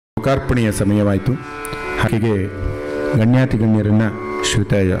ಲೋಕಾರ್ಪಣೆಯ ಸಮಯವಾಯಿತು. ಹಾಗೆ ಗಣ್ಯಾತಿ ಗಣ್ಯರನ್ನು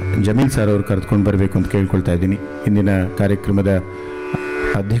ಶ್ರೀಯುತ ಜಮೀಲ್ ಸರ್ ಅವರು ಕರೆದುಕೊಂಡು ಬರಬೇಕು ಅಂತ ಕೇಳ್ಕೊಳ್ತಾ ಇದ್ದೀನಿ. ಇಂದಿನ ಕಾರ್ಯಕ್ರಮದ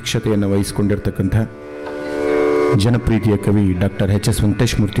ಅಧ್ಯಕ್ಷತೆಯನ್ನು ವಹಿಸಿಕೊಂಡಿರ್ತಕ್ಕಂಥ ಜನಪ್ರೀತಿಯ ಕವಿ ಡಾಕ್ಟರ್ ಎಚ್ ಎಸ್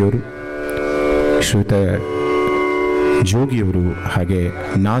ವೆಂಕಟೇಶಮೂರ್ತಿಯವರು, ಶ್ರೀಯುತ ಜೋಗಿಯವರು, ಹಾಗೆ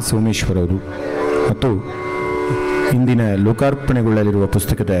ನಾ ಸೋಮೇಶ್ವರವರು ಮತ್ತು ಇಂದಿನ ಲೋಕಾರ್ಪಣೆಗೊಳ್ಳಲಿರುವ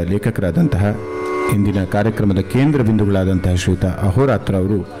ಪುಸ್ತಕದ ಲೇಖಕರಾದಂತಹ ಇಂದಿನ ಕಾರ್ಯಕ್ರಮದ ಕೇಂದ್ರ ಬಿಂದುಗಳಾದಂತಹ ಶ್ರೀಯುತ ಅಹೋರಾತ್ರ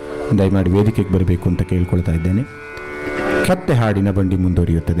ಅವರು ದಯಮಾಡಿ ವೇದಿಕೆಗೆ ಬರಬೇಕು ಅಂತ ಕೇಳ್ಕೊಳ್ತಾ ಇದ್ದೇನೆ. ಕತ್ತೆ ಹಾಡಿನ ಬಂಡಿ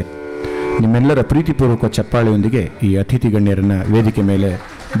ಮುಂದುವರಿಯುತ್ತದೆ. ನಿಮ್ಮೆಲ್ಲರ ಪ್ರೀತಿಪೂರ್ವಕ ಚಪ್ಪಾಳೆಯೊಂದಿಗೆ ಈ ಅತಿಥಿ ಗಣ್ಯರನ್ನು ವೇದಿಕೆ ಮೇಲೆ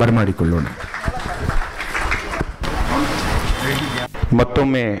ಬರಮಾಡಿಕೊಳ್ಳೋಣ.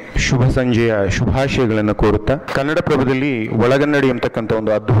 ಮತ್ತೊಮ್ಮೆ ಶುಭ ಸಂಜೆಯ ಶುಭಾಶಯಗಳನ್ನು ಕೋರುತ್ತಾ, ಕನ್ನಡಪ್ರಭದಲ್ಲಿ ಒಳಗನ್ನಡಿ ಎಂಬತಕ್ಕಂಥ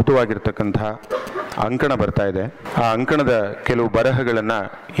ಒಂದು ಅದ್ಭುತವಾಗಿರ್ತಕ್ಕಂತಹ ಅಂಕಣ ಬರ್ತಾ ಇದೆ. ಆ ಅಂಕಣದ ಕೆಲವು ಬರಹಗಳನ್ನು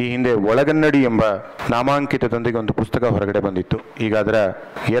ಈ ಹಿಂದೆ ಒಳಗನ್ನಡಿ ಎಂಬ ನಾಮಾಂಕಿತದೊಂದಿಗೆ ಒಂದು ಪುಸ್ತಕ ಹೊರಗಡೆ ಬಂದಿತ್ತು. ಈಗ ಅದರ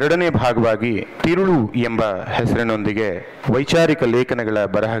ಎರಡನೇ ಭಾಗವಾಗಿ ತಿರುಳು ಎಂಬ ಹೆಸರಿನೊಂದಿಗೆ ವೈಚಾರಿಕ ಲೇಖನಗಳ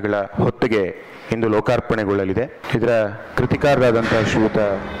ಬರಹಗಳ ಹೊತ್ತಿಗೆ ಇಂದು ಲೋಕಾರ್ಪಣೆಗೊಳ್ಳಲಿದೆ. ಇದರ ಕೃತಿಕಾರರಾದಂತಹ ಶ್ರೀಯುತ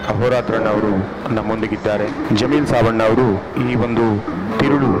ಅಹೋರಾತ್ರಣ್ಣವರು ನಮ್ಮೊಂದಿಗಿದ್ದಾರೆ. ಜಮೀಲ್ ಸಾವಣ್ಣ ಅವರು ಈ ಒಂದು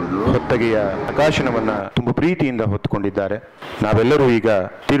ತಿರುಳು ಹೊತ್ತಗೆಯ ಪ್ರಕಾಶನವನ್ನ ತುಂಬ ಪ್ರೀತಿಯಿಂದ ಹೊತ್ತುಕೊಂಡಿದ್ದಾರೆ. ನಾವೆಲ್ಲರೂ ಈಗ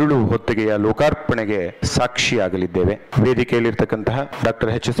ತಿರುಳು ಹೊತ್ತಗೆಯ ಲೋಕಾರ್ಪಣೆಗೆ ಸಾಕ್ಷಿಯಾಗಲಿದ್ದೇವೆ. ವೇದಿಕೆಯಲ್ಲಿರ್ತಕ್ಕಂತಹ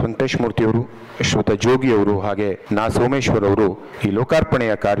ಡಾಕ್ಟರ್ ಎಚ್ ಎಸ್ ವೆಂಕಟೇಶಮೂರ್ತಿಯವರು, ಶ್ರೀಯುತ ಜೋಗಿಯವರು ಹಾಗೆ ನಾ ಸೋಮೇಶ್ವರ್ ಅವರು ಈ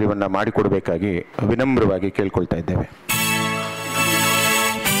ಲೋಕಾರ್ಪಣೆಯ ಕಾರ್ಯವನ್ನ ಮಾಡಿಕೊಡಬೇಕಾಗಿ ವಿನಮ್ರವಾಗಿ ಕೇಳ್ಕೊಳ್ತಾ ಇದ್ದೇವೆ.